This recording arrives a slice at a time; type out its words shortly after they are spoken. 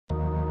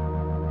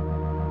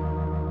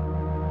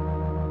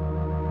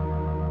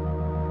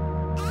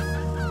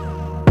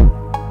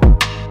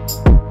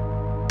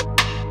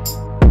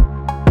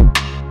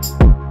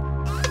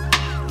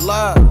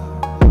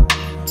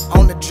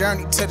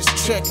journey to this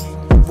chicken.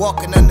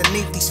 Walking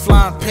underneath these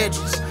flying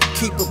pigeons.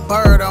 Keep a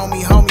bird on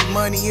me, homie,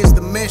 money is the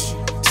mission.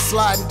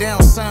 Sliding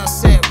down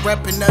Sunset,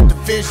 reppin' the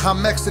division.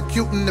 I'm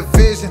executing the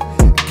vision.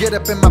 Get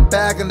up in my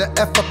bag and the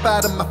F up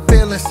out of my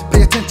feelings.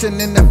 Pay attention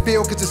in the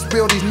field, cause it's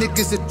real, these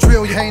niggas that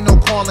drill. You ain't no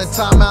calling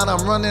timeout,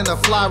 I'm running a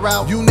fly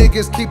route. You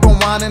niggas keep on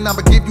whining,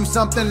 I'ma give you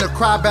something to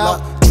cry about.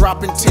 Look,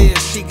 dropping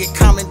tears, she get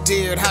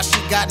commandeered. How she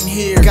got in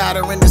here? Got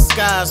her in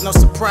disguise, no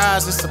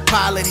surprise, it's a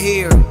pilot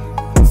here.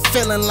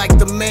 Feeling like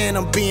the man,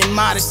 I'm being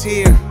modest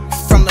here.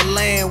 From the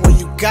land where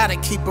you gotta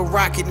keep a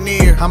rocket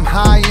near. I'm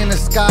high in the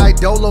sky,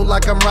 dolo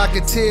like I'm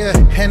Rocketeer.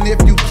 And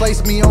if you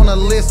place me on a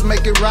list,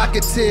 make it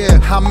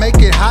Rocketeer. I make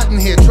it hot in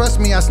here, trust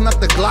me, I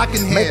snuck the Glock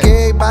in here. Make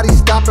everybody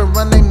stop and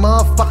run they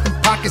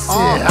motherfucking pockets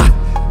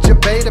here.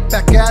 Jabata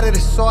back at it,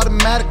 it's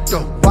automatic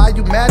though. Why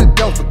you mad at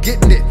though?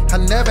 Forgetting it, I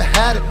never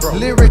had it, bro.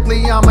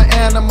 Lyrically, I'm an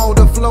animal,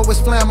 the flow is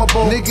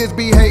flammable. Niggas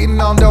be hating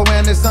on though,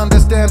 and it's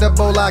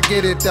understandable, I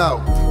get it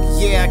though.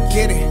 Yeah, I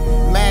get it.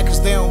 Mad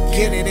cause they don't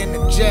get it. In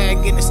the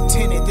Jag and it's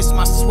tinted. This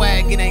my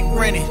swag, it ain't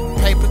rented.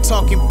 Paper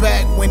talking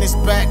back when it's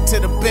back to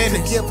the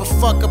business. Give a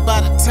fuck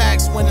about a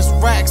tax when it's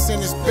racks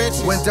and it's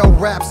bitches. When dope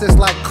raps is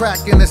like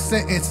crack in a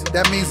sentence,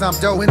 that means I'm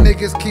dope. When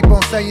niggas keep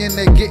on saying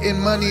they getting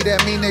money,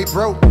 that mean they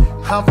broke.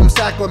 I'm from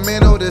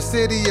Sacramento, the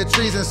city of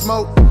trees and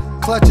smoke.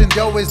 Clutchin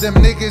Doe is them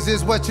niggas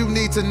is what you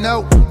need to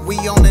know. We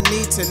on a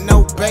need to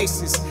know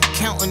basis.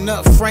 Counting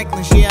up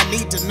Franklin's, yeah, I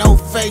need to know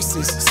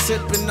faces.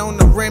 Sipping on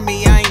the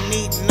Remy, I ain't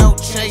needing no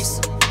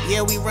chaser.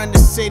 Yeah, we run the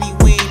city,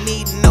 we ain't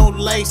needing no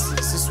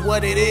laces. It's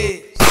what it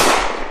is.